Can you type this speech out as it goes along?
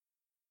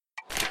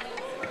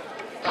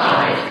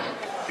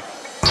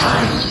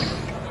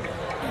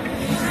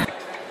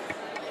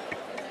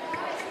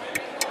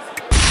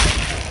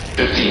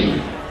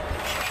15.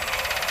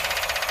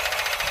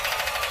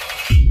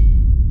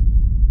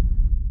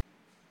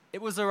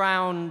 It was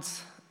around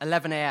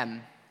 11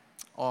 a.m.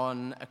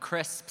 on a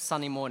crisp,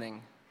 sunny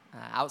morning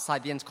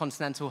outside the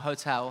Intercontinental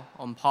Hotel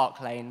on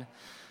Park Lane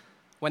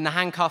when the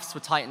handcuffs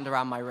were tightened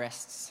around my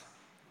wrists.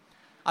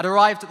 I'd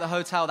arrived at the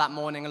hotel that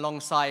morning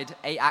alongside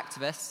 8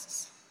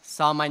 activists,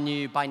 some I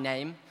knew by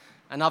name,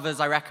 and others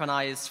I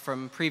recognized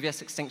from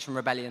previous Extinction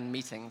Rebellion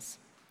meetings.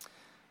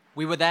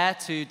 We were there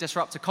to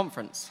disrupt a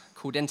conference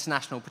called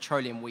International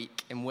Petroleum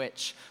Week, in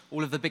which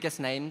all of the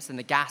biggest names in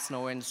the gas and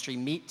oil industry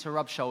meet to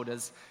rub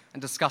shoulders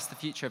and discuss the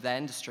future of their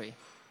industry.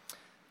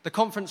 The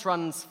conference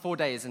runs 4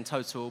 days in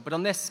total, but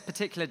on this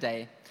particular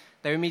day,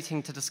 they were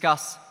meeting to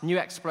discuss new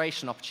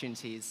exploration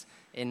opportunities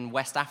in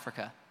West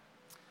Africa.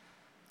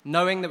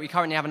 Knowing that we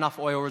currently have enough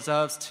oil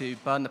reserves to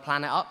burn the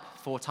planet up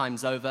 4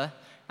 times over,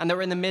 and that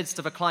we're in the midst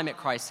of a climate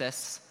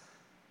crisis,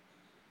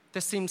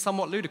 this seemed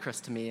somewhat ludicrous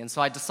to me, and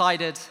so I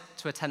decided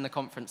to attend the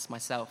conference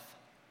myself.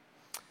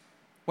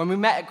 When we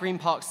met at Green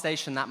Park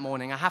Station that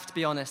morning, I have to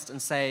be honest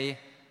and say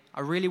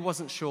I really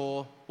wasn't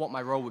sure what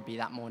my role would be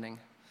that morning.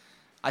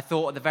 I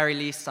thought at the very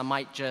least I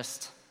might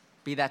just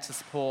be there to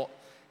support,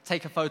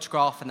 take a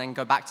photograph, and then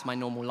go back to my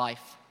normal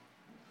life.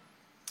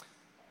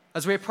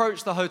 As we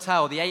approached the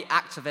hotel, the 8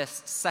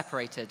 activists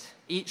separated,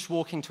 each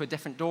walking to a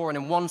different door and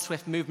in one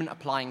swift movement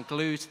applying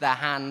glue to their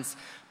hands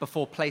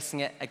before placing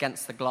it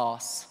against the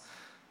glass.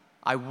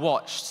 I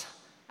watched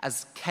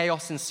as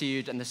chaos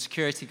ensued and the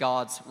security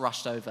guards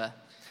rushed over.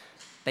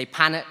 They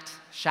panicked,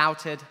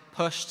 shouted,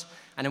 pushed,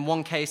 and in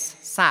one case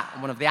sat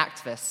on one of the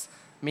activists,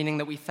 meaning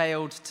that we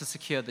failed to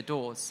secure the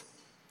doors.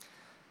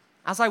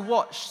 As I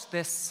watched,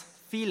 this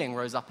feeling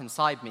rose up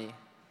inside me,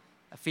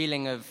 a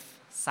feeling of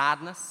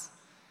sadness,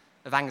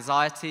 of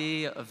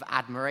anxiety, of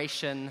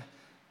admiration,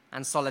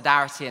 and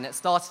solidarity. And it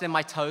started in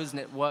my toes and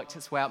it worked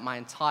its way up my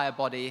entire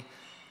body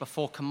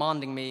before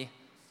commanding me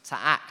to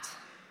act.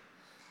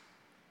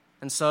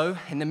 And so,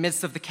 in the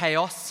midst of the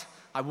chaos,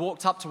 I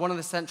walked up to one of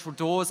the central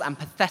doors and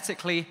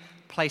pathetically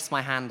placed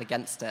my hand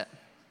against it.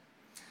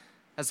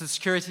 As the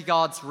security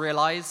guards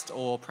realized,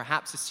 or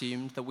perhaps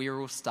assumed, that we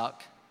were all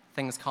stuck,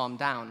 things calmed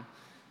down,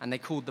 and they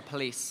called the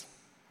police.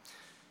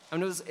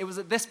 And it was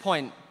at this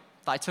point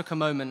that I took a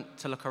moment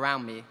to look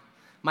around me.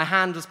 My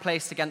hand was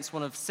placed against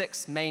one of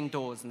 6 main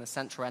doors in the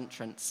central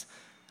entrance,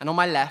 and on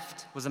my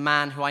left was a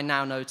man who I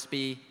now know to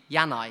be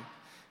Yanai,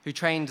 who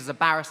trained as a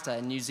barrister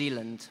in New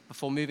Zealand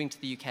before moving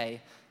to the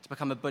UK to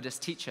become a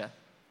Buddhist teacher.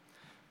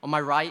 On my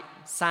right,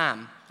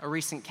 Sam, a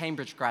recent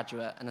Cambridge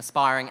graduate, an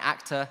aspiring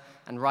actor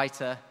and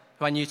writer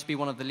who I knew to be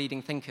one of the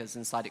leading thinkers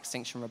inside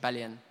Extinction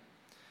Rebellion.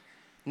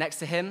 Next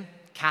to him,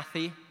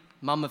 Kathy,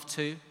 mum of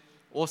 2,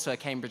 also a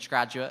Cambridge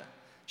graduate.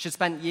 She'd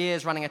spent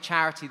years running a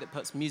charity that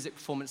puts music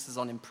performances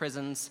on in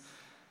prisons.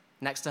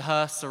 Next to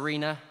her,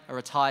 Serena, a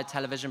retired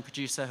television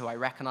producer who I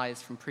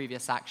recognized from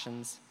previous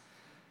actions.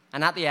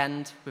 And at the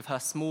end, with her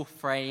small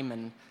frame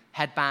and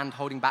headband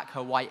holding back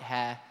her white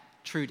hair,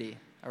 Trudy,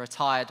 a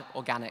retired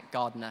organic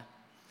gardener.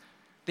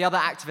 The other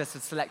activists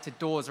had selected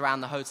doors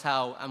around the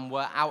hotel and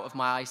were out of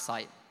my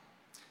eyesight.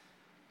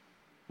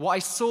 What I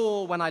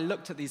saw when I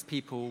looked at these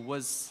people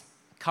was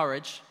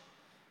courage,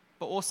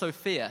 but also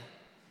fear.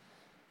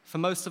 For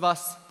most of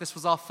us, this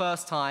was our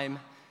first time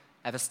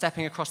ever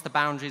stepping across the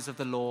boundaries of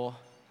the law,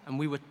 and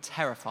we were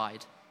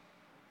terrified.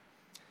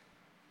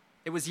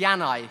 It was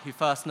Yanai who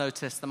first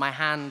noticed that my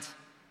hand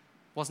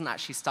wasn't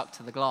actually stuck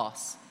to the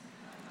glass.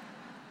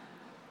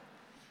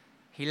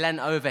 He leant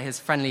over, his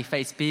friendly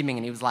face beaming,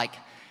 and he was like,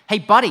 "Hey,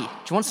 buddy, do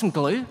you want some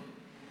glue?"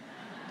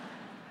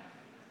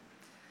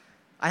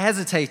 I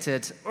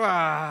hesitated.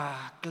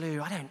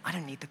 Glue, I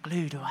don't need the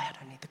glue, do I? I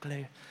don't need the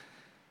glue.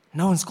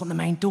 No one's got the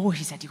main door,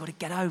 he said. You've got to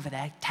get over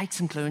there, take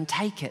some glue and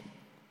take it.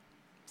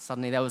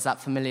 Suddenly there was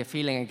that familiar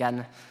feeling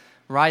again,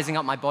 rising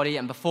up my body,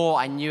 and before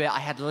I knew it, I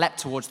had leapt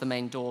towards the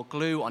main door,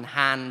 glue on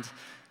hand,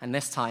 and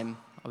this time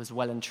I was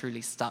well and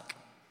truly stuck.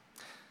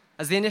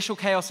 As the initial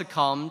chaos had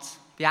calmed,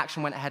 the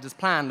action went ahead as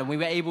planned, and we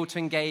were able to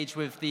engage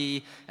with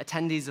the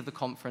attendees of the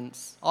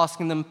conference,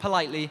 asking them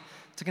politely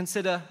to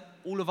consider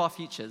all of our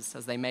futures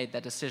as they made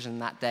their decision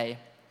that day.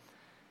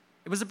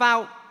 It was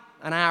about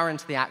an hour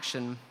into the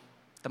action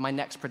that my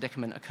next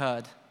predicament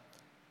occurred.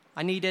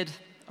 I needed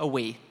a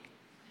wee.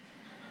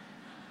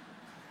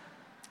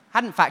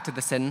 Hadn't factored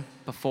this in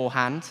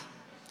beforehand,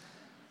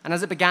 and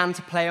as it began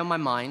to play on my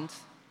mind,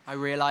 I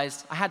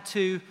realized I had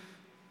 2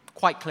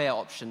 quite clear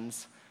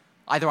options.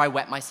 Either I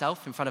wet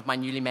myself in front of my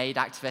newly made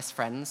activist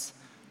friends,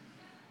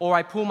 or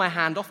I pull my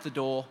hand off the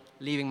door,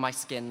 leaving my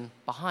skin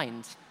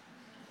behind.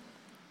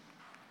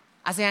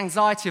 As the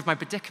anxiety of my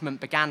predicament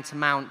began to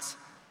mount,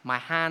 my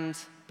hand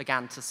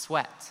began to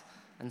sweat,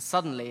 and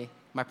suddenly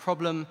my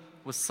problem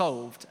was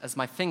solved as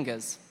my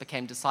fingers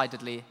became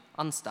decidedly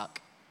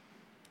unstuck.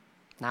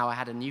 Now I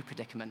had a new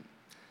predicament.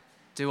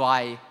 Do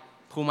I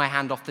pull my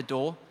hand off the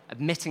door,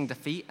 admitting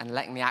defeat and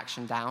letting the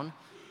action down,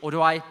 or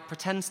do I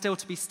pretend still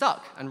to be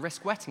stuck and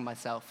risk wetting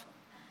myself?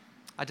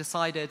 I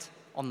decided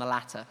on the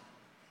latter.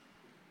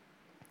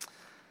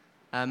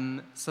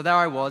 So there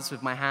I was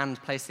with my hand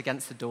placed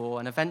against the door,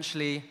 and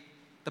eventually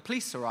the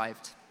police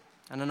arrived,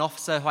 and an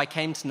officer who I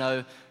came to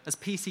know as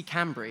PC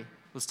Cambry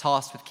was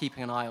tasked with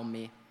keeping an eye on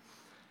me.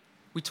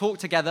 We talked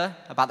together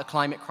about the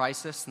climate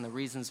crisis and the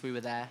reasons we were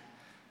there,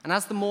 and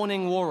as the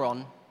morning wore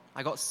on,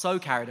 I got so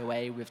carried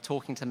away with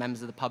talking to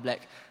members of the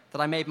public that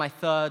I made my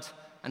third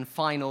and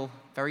final,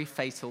 very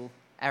fatal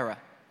error.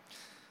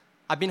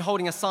 I'd been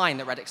holding a sign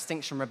that read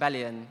Extinction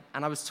Rebellion,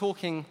 and I was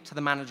talking to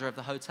the manager of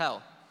the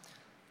hotel.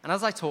 And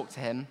as I talked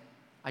to him,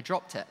 I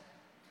dropped it.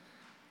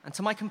 And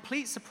to my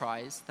complete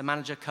surprise, the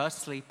manager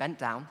courteously bent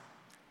down,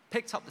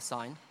 picked up the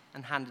sign,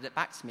 and handed it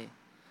back to me.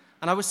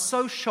 And I was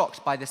so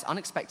shocked by this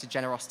unexpected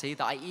generosity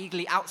that I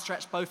eagerly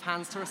outstretched both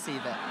hands to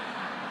receive it.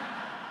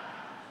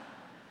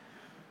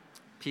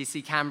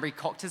 PC Cambry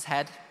cocked his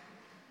head,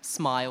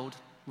 smiled,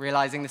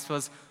 realizing this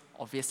was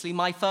obviously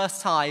my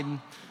first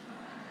time,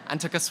 and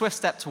took a swift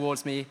step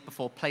towards me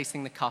before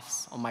placing the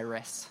cuffs on my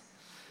wrist.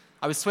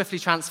 I was swiftly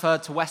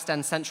transferred to West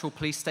End Central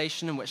Police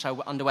Station, in which I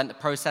underwent the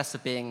process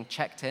of being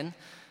checked in. It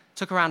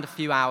took around a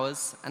few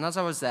hours, and as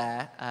I was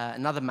there,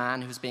 another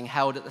man who was being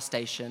held at the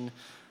station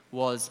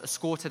was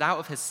escorted out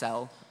of his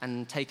cell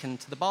and taken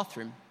to the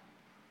bathroom.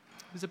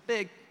 He was a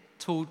big,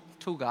 tall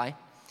guy,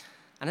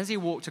 and as he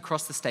walked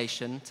across the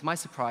station, to my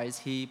surprise,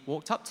 he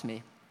walked up to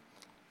me,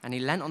 and he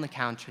leant on the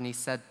counter and he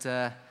said,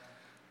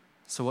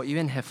 "So what are you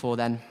in here for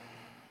then?"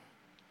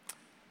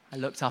 I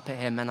looked up at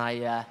him and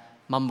I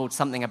mumbled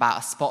something about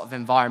a spot of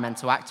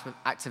environmental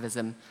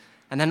activism.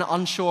 And then,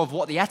 unsure of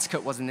what the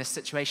etiquette was in this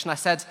situation, I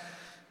said,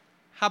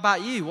 "How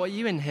about you? What are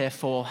you in here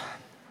for?"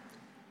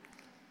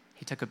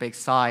 He took a big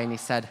sigh and he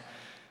said,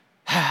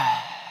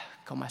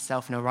 "Got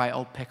myself in a right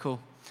old pickle.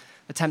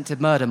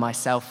 Attempted murder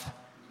myself."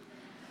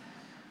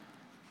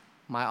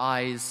 My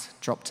eyes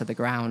dropped to the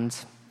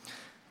ground.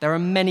 There are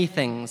many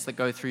things that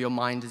go through your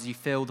mind as you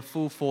feel the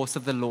full force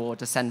of the law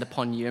descend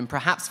upon you, and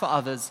perhaps for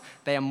others,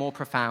 they are more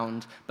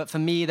profound. But for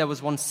me, there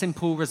was one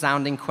simple,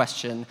 resounding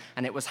question,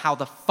 and it was, how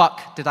the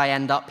fuck did I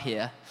end up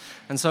here?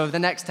 And so over the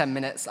next 10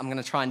 minutes, I'm going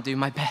to try and do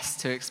my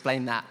best to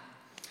explain that.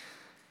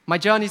 My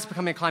journey to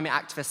becoming a climate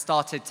activist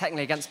started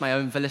technically against my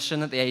own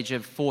volition at the age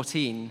of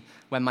 14,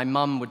 when my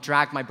mum would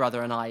drag my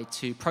brother and I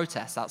to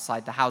protests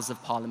outside the Houses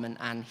of Parliament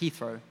and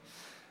Heathrow.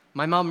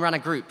 My mum ran a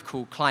group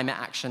called Climate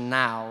Action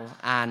Now,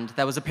 and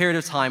there was a period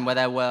of time where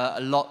there were a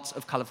lot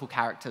of colourful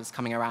characters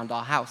coming around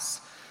our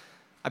house.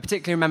 I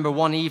particularly remember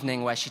one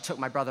evening where she took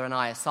my brother and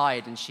I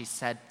aside and she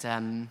said,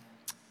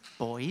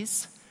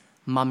 "Boys,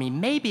 Mummy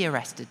may be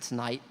arrested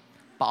tonight,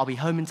 but I'll be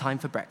home in time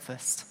for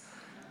breakfast."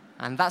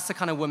 And that's the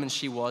kind of woman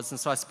she was, and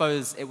so I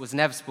suppose it was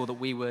inevitable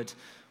that we would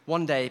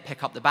one day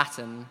pick up the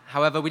baton.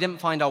 However, we didn't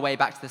find our way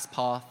back to this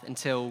path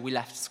until we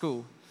left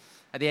school.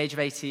 At the age of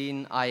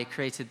 18, I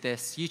created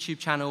this YouTube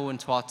channel, and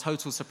to our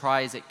total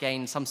surprise, it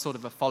gained some sort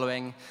of a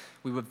following.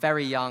 We were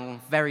very young,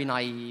 very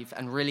naive,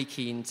 and really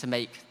keen to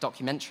make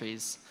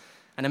documentaries.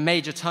 And a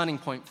major turning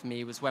point for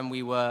me was when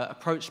we were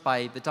approached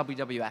by the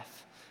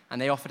WWF, and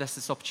they offered us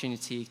this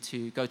opportunity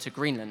to go to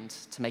Greenland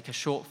to make a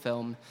short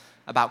film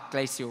about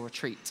glacial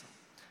retreat.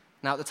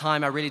 Now, at the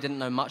time, I really didn't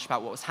know much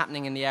about what was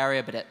happening in the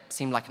area, but it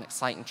seemed like an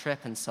exciting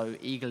trip, and so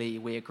eagerly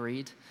we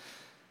agreed.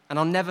 And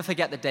I'll never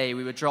forget the day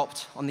we were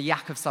dropped on the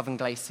Yakov Southern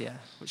Glacier,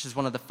 which is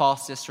one of the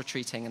fastest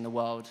retreating in the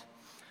world.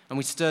 And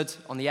we stood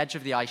on the edge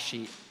of the ice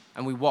sheet,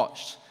 and we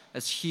watched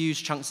as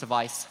huge chunks of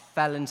ice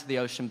fell into the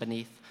ocean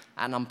beneath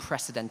at an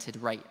unprecedented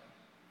rate.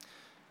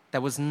 There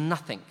was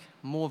nothing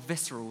more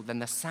visceral than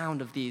the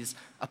sound of these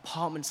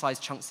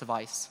apartment-sized chunks of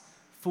ice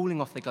falling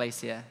off the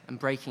glacier and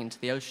breaking into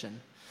the ocean.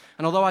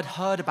 And although I'd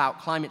heard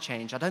about climate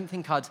change, I don't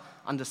think I'd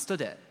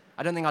understood it.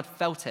 I don't think I'd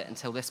felt it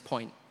until this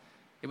point.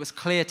 It was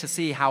clear to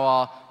see how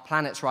our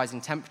planet's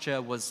rising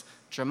temperature was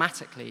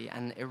dramatically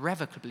and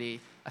irrevocably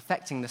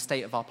affecting the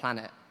state of our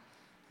planet.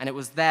 And it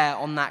was there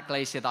on that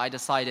glacier that I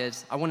decided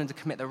I wanted to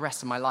commit the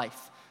rest of my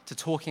life to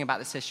talking about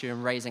this issue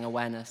and raising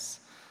awareness.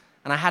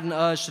 And I had an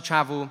urge to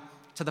travel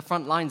to the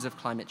front lines of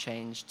climate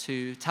change,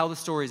 to tell the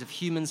stories of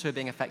humans who are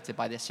being affected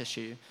by this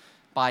issue,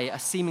 by a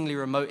seemingly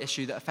remote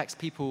issue that affects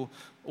people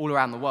all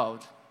around the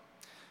world.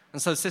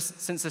 And so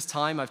since this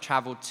time, I've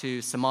traveled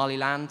to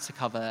Somaliland to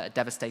cover a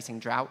devastating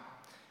drought.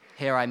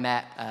 Here I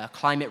met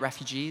climate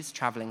refugees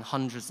traveling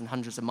hundreds and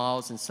hundreds of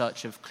miles in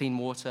search of clean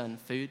water and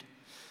food.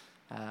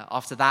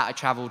 After that, I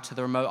traveled to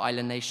the remote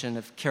island nation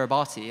of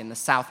Kiribati in the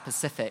South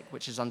Pacific,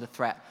 which is under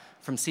threat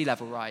from sea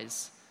level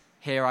rise.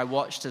 Here I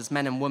watched as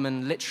men and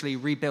women literally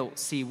rebuilt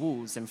sea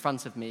walls in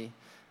front of me,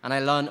 and I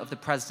learned of the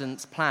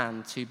president's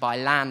plan to buy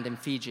land in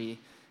Fiji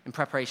in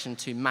preparation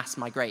to mass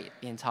migrate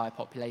the entire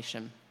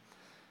population.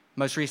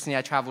 Most recently,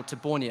 I traveled to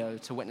Borneo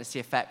to witness the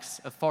effects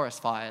of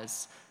forest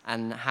fires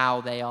and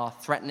how they are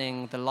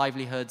threatening the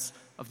livelihoods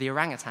of the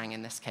orangutan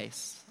in this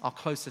case, our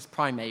closest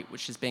primate,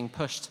 which is being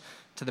pushed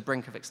to the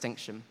brink of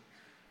extinction.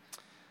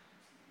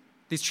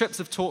 These trips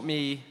have taught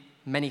me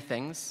many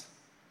things.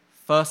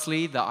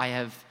 Firstly, that I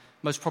have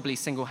most probably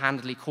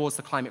single-handedly caused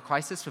the climate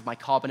crisis with my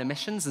carbon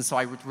emissions, and so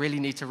I would really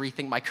need to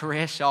rethink my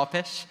career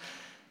sharpish.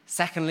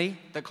 Secondly,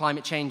 that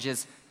climate change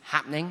is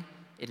happening,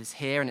 it is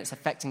here, and it's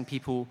affecting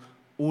people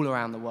all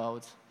around the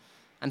world.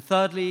 And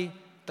thirdly,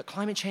 that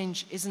climate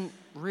change isn't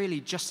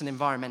really just an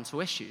environmental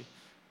issue,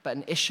 but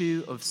an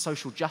issue of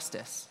social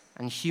justice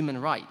and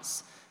human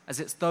rights, as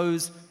it's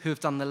those who have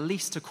done the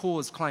least to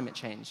cause climate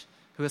change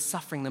who are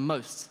suffering the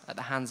most at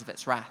the hands of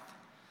its wrath.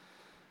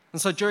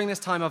 And so during this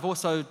time, I've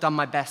also done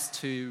my best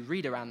to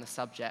read around the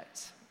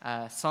subject.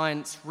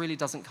 Science really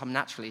doesn't come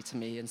naturally to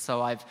me, and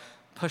so I've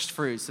pushed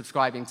through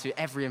subscribing to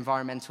every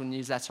environmental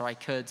newsletter I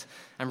could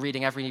and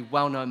reading every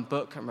well-known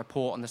book and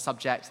report on the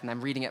subject and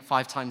then reading it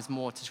 5 times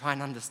more to try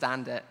and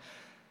understand it.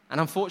 And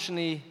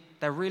unfortunately,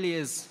 there really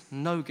is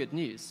no good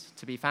news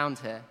to be found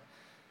here.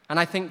 And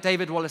I think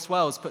David Wallace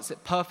Wells puts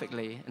it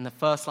perfectly in the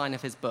first line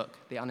of his book,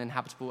 The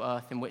Uninhabitable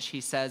Earth, in which he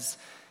says,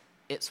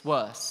 "It's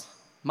worse,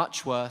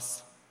 much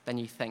worse than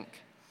you think."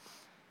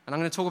 And I'm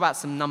going to talk about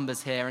some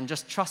numbers here, and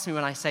just trust me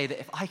when I say that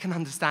if I can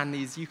understand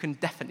these, you can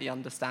definitely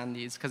understand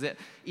these, because it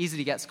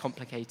easily gets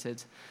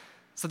complicated.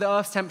 So the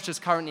Earth's temperature is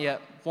currently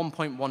at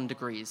 1.1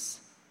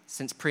 degrees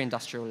since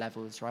pre-industrial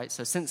levels, right?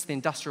 So since the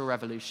Industrial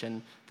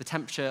Revolution, the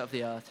temperature of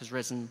the Earth has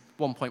risen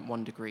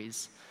 1.1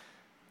 degrees.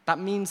 That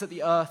means that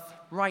the Earth,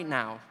 right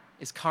now,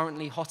 is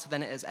currently hotter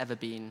than it has ever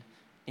been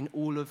in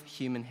all of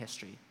human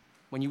history.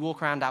 When you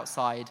walk around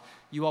outside,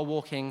 you are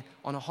walking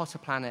on a hotter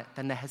planet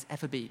than there has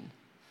ever been.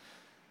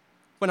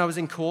 When I was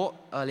in court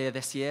earlier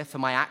this year for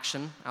my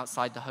action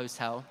outside the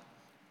hotel,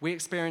 we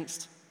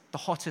experienced the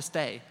hottest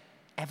day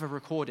ever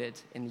recorded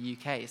in the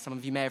UK. Some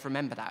of you may have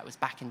remembered that. It was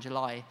back in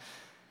July.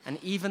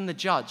 And even the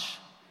judge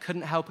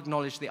couldn't help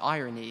acknowledge the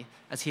irony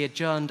as he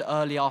adjourned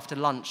early after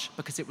lunch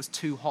because it was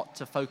too hot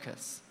to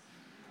focus.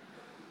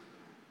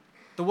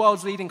 The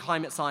world's leading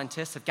climate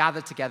scientists have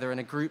gathered together in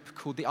a group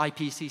called the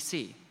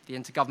IPCC, the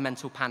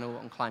Intergovernmental Panel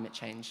on Climate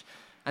Change.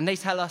 And they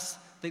tell us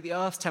that the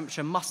Earth's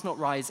temperature must not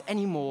rise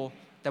any more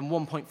than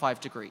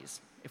 1.5 degrees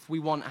if we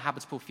want a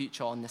habitable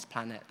future on this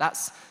planet.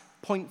 That's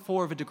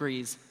 0.4 of a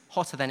degrees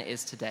hotter than it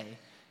is today.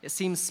 It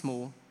seems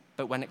small,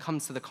 but when it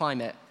comes to the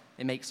climate,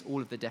 it makes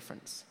all of the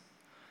difference.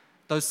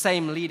 Those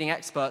same leading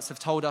experts have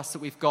told us that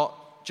we've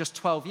got just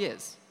 12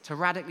 years to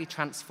radically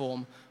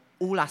transform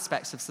all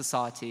aspects of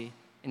society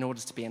in order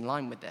to be in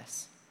line with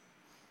this.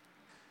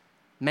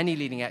 Many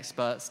leading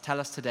experts tell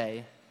us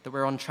today that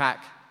we're on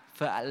track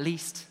for at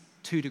least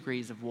 2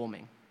 degrees of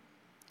warming.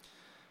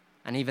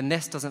 And even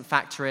this doesn't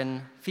factor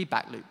in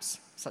feedback loops,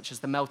 such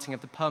as the melting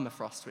of the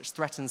permafrost, which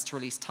threatens to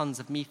release tons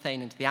of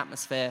methane into the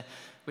atmosphere,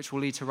 which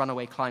will lead to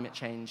runaway climate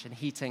change and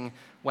heating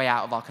way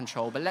out of our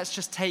control. But let's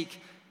just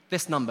take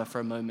this number for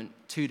a moment,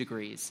 2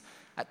 degrees.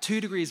 At 2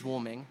 degrees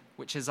warming,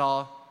 which is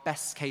our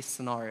best case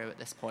scenario at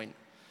this point,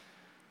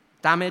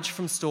 damage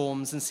from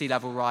storms and sea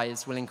level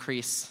rise will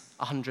increase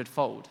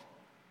 100-fold.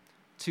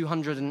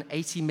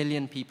 280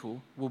 million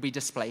people will be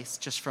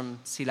displaced just from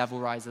sea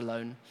level rise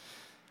alone.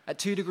 At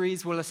 2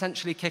 degrees, we'll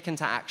essentially kick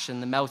into action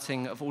the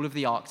melting of all of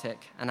the Arctic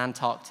and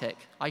Antarctic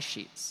ice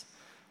sheets,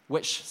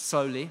 which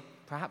slowly,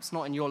 perhaps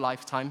not in your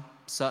lifetime,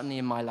 certainly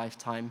in my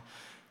lifetime,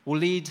 will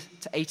lead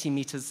to 80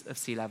 meters of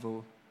sea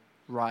level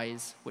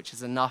rise, which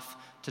is enough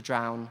to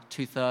drown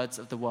 2/3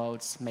 of the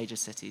world's major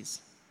cities.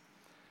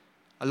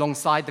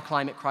 Alongside the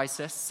climate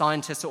crisis,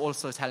 scientists are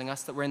also telling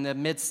us that we're in the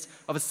midst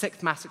of a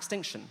 6th mass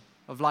extinction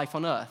of life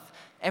on Earth.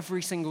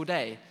 Every single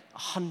day,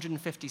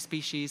 150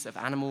 species of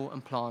animal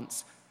and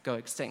plants go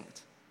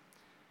extinct.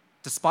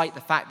 Despite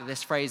the fact that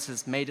this phrase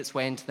has made its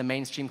way into the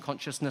mainstream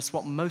consciousness,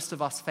 what most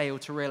of us fail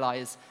to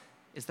realize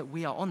is that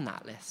we are on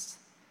that list.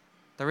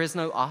 There is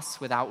no us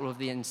without all of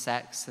the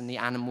insects and the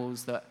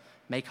animals that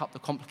make up the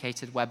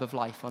complicated web of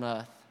life on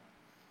Earth.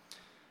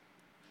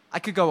 I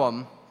could go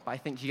on, but I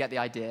think you get the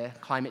idea.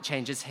 Climate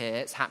change is here,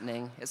 it's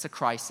happening, it's a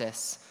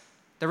crisis.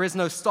 There is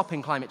no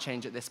stopping climate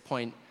change at this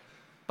point,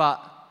 but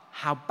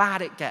how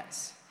bad it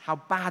gets, how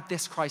bad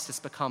this crisis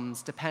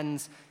becomes,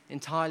 depends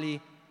entirely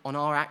on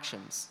our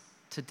actions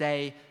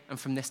today and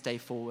from this day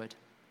forward.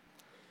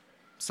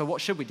 So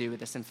what should we do with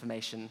this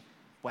information?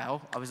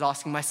 Well, I was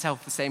asking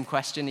myself the same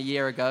question a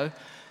year ago.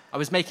 I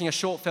was making a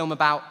short film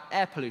about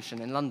air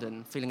pollution in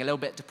London, feeling a little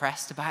bit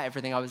depressed about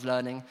everything I was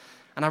learning,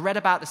 and I read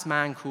about this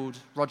man called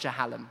Roger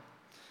Hallam.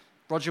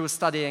 Roger was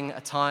studying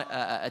a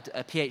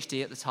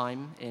PhD at the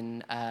time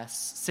in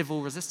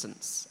civil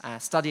resistance,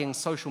 studying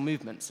social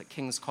movements at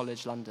King's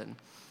College London.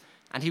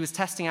 And he was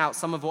testing out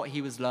some of what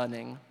he was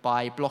learning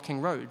by blocking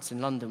roads in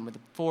London with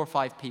 4 or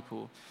 5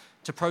 people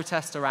to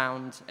protest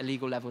around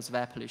illegal levels of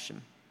air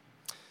pollution.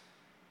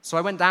 So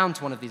I went down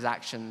to one of these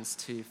actions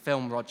to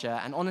film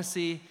Roger, and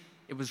honestly,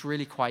 it was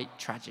really quite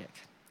tragic.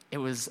 It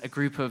was a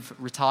group of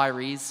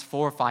retirees,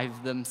 4 or 5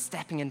 of them,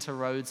 stepping into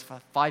roads for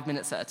 5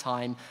 minutes at a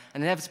time,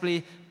 and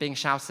inevitably being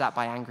shouted at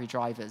by angry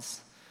drivers.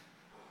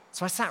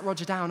 So I sat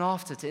Roger down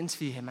after to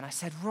interview him, and I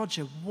said,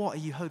 "Roger, what are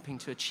you hoping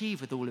to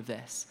achieve with all of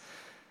this?"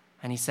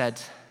 And he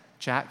said,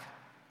 "Jack,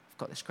 I've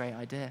got this great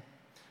idea.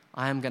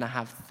 I am going to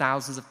have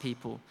thousands of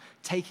people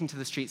taking to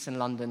the streets in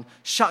London,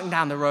 shutting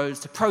down the roads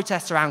to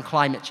protest around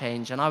climate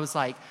change." And I was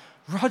like,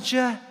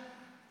 "Roger,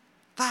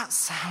 that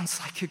sounds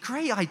like a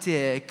great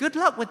idea. Good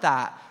luck with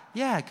that.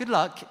 Yeah, good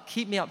luck.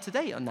 Keep me up to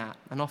date on that.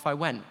 And off I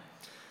went.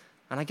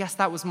 And I guess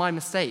that was my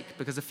mistake,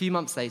 because a few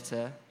months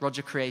later,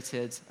 Roger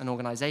created an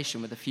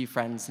organization with a few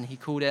friends, and he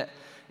called it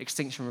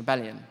Extinction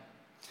Rebellion.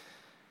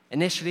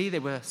 Initially, they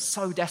were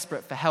so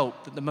desperate for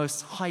help that the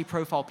most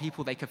high-profile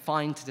people they could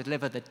find to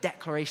deliver the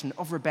Declaration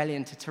of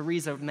Rebellion to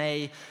Theresa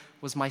May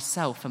was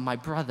myself and my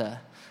brother.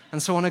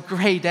 And so on a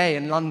grey day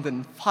in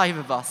London, 5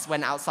 of us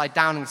went outside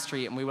Downing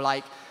Street, and we were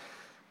like,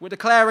 we're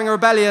declaring a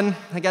rebellion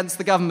against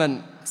the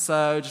government,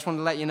 so just wanted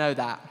to let you know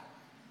that.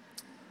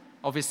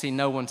 Obviously,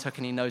 no one took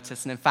any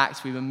notice, and in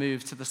fact, we were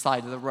moved to the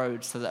side of the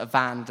road so that a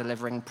van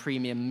delivering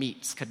premium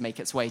meats could make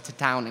its way to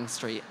Downing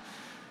Street.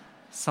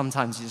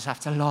 Sometimes you just have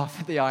to laugh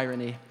at the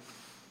irony.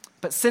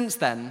 But since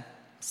then,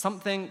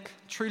 something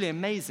truly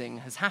amazing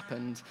has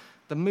happened.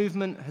 The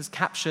movement has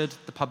captured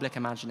the public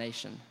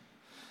imagination.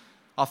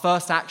 Our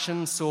first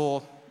action saw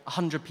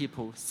 100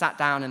 people sat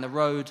down in the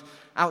road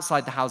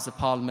outside the House of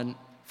Parliament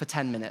for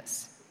 10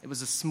 minutes. It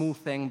was a small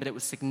thing, but it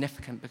was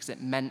significant because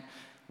it meant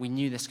we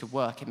knew this could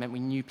work. It meant we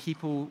knew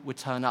people would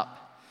turn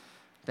up.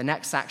 The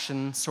next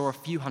action saw a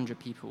few hundred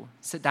people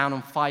sit down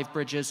on 5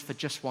 bridges for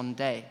just one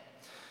day.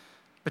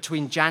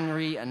 Between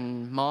January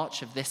and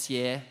March of this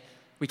year,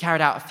 we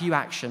carried out a few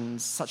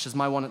actions, such as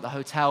my one at the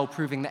hotel,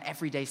 proving that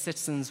everyday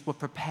citizens were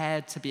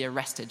prepared to be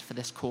arrested for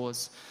this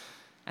cause.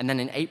 And then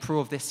in April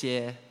of this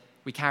year,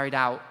 we carried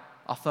out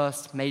our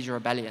first major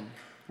rebellion,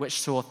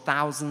 which saw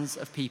thousands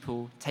of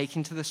people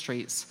taking to the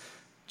streets,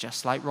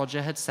 just like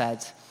Roger had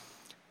said,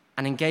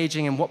 and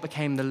engaging in what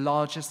became the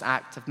largest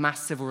act of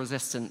mass civil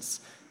resistance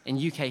in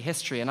UK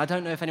history. And I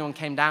don't know if anyone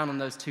came down on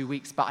those 2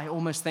 weeks, but I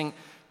almost think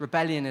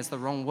rebellion is the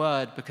wrong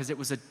word, because it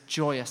was a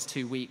joyous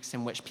 2 weeks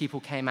in which people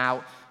came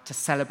out to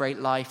celebrate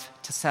life,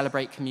 to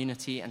celebrate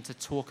community, and to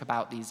talk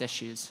about these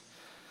issues.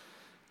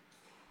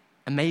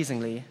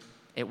 Amazingly,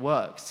 it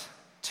worked.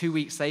 2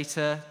 weeks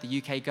later,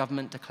 the UK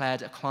government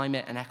declared a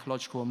climate and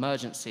ecological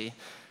emergency,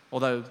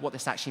 although what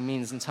this actually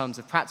means in terms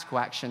of practical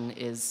action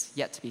is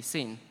yet to be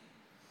seen.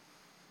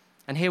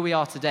 And here we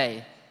are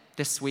today,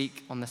 this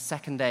week, on the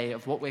second day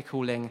of what we're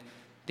calling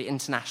the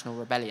International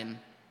Rebellion.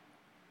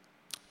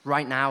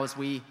 Right now, as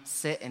we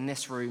sit in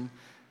this room,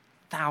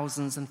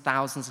 thousands and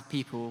thousands of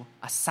people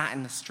are sat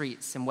in the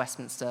streets in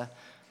Westminster,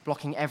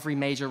 blocking every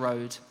major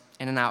road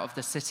in and out of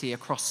the city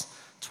across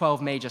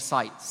 12 major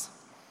sites.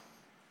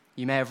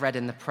 You may have read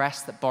in the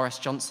press that Boris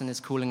Johnson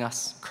is calling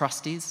us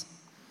crusties.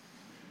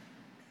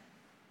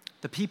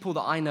 The people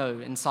that I know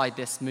inside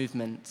this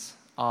movement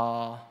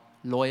are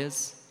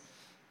lawyers,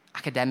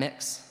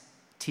 academics,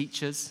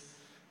 teachers,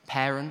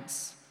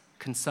 parents,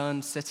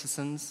 concerned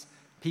citizens,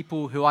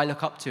 people who I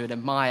look up to and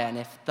admire, and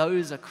if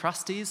those are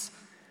crusties,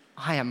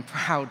 I am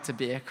proud to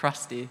be a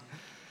crusty.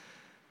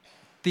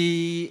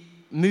 The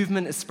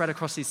movement is spread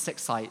across these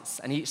 6 sites,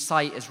 and each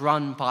site is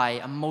run by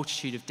a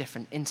multitude of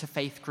different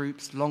interfaith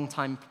groups,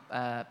 long-time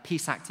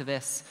peace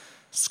activists.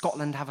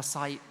 Scotland have a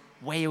site,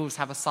 Wales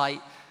have a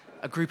site,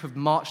 a group have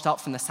marched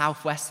up from the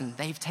southwest and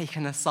they've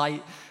taken a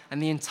site,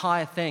 and the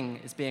entire thing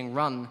is being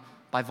run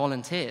by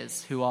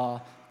volunteers who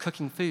are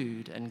cooking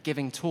food and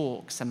giving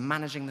talks and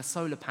managing the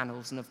solar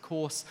panels and, of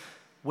course,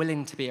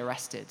 willing to be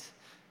arrested.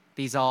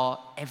 These are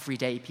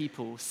everyday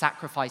people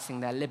sacrificing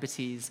their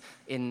liberties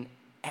in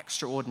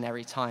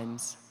extraordinary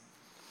times.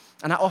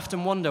 And I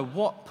often wonder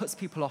what puts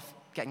people off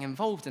getting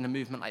involved in a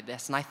movement like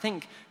this. And I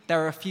think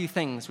there are a few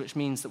things which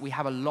means that we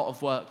have a lot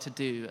of work to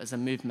do as a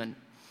movement.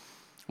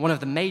 One of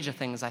the major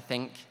things, I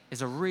think,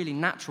 is a really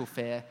natural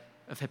fear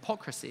of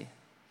hypocrisy.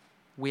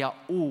 We are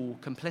all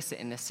complicit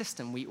in this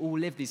system. We all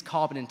live these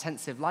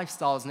carbon-intensive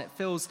lifestyles, and it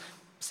feels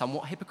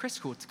somewhat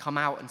hypocritical to come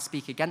out and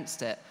speak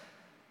against it.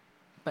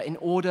 But in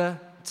order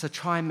to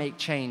try and make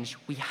change,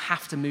 we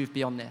have to move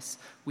beyond this.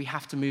 We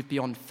have to move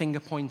beyond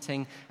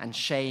finger-pointing and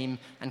shame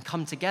and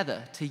come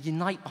together to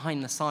unite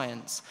behind the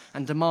science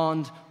and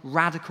demand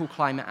radical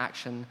climate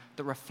action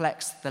that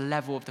reflects the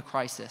level of the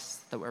crisis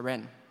that we're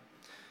in.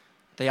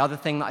 The other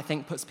thing that I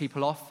think puts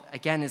people off,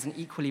 again, is an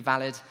equally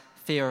valid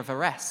fear of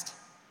arrest.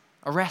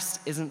 Arrest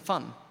isn't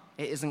fun.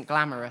 It isn't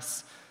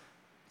glamorous.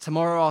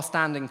 Tomorrow I'll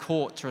stand in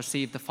court to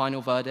receive the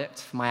final verdict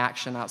for my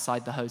action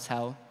outside the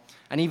hotel.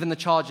 And even the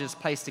charges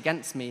placed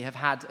against me have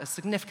had a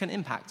significant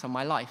impact on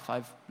my life.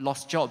 I've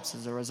lost jobs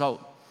as a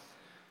result.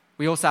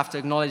 We also have to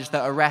acknowledge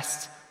that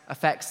arrest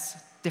affects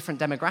different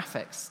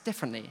demographics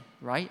differently,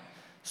 right?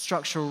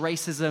 Structural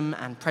racism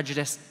and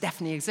prejudice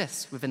definitely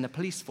exists within the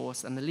police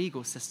force and the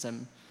legal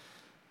system.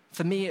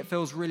 For me, it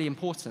feels really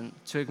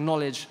important to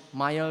acknowledge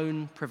my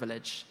own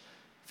privilege.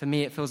 For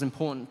me, it feels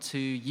important to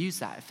use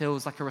that. It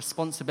feels like a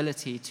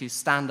responsibility to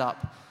stand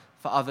up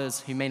for others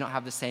who may not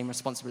have the same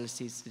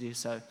responsibilities to do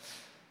so.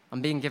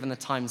 I'm being given the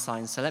time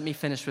sign, so let me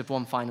finish with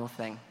one final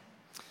thing.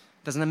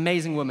 There's an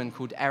amazing woman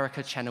called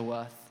Erica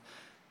Chenoweth,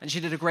 and she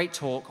did a great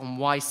talk on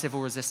why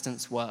civil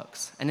resistance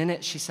works. And in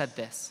it, she said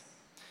this: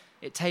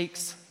 it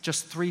takes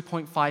just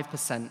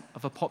 3.5%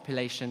 of a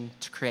population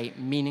to create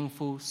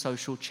meaningful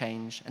social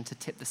change and to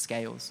tip the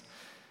scales.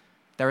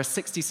 There are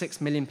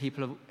 66 million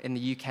people in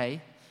the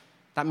UK.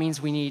 That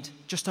means we need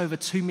just over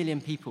 2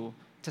 million people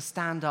to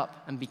stand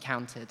up and be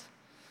counted.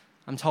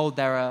 I'm told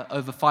there are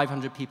over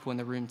 500 people in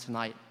the room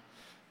tonight.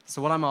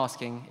 So what I'm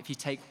asking, if you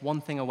take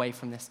one thing away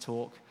from this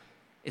talk,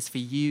 is for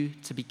you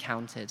to be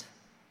counted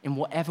in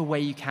whatever way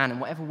you can,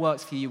 and whatever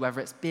works for you, whether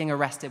it's being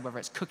arrested, whether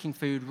it's cooking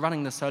food,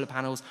 running the solar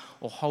panels,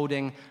 or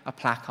holding a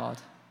placard.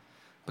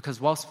 Because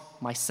whilst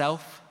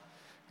myself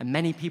and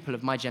many people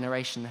of my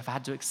generation have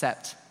had to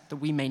accept that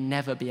we may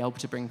never be able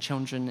to bring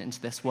children into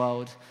this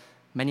world,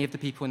 many of the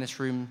people in this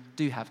room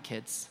do have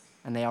kids,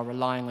 and they are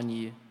relying on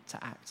you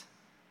to act.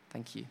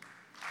 Thank you.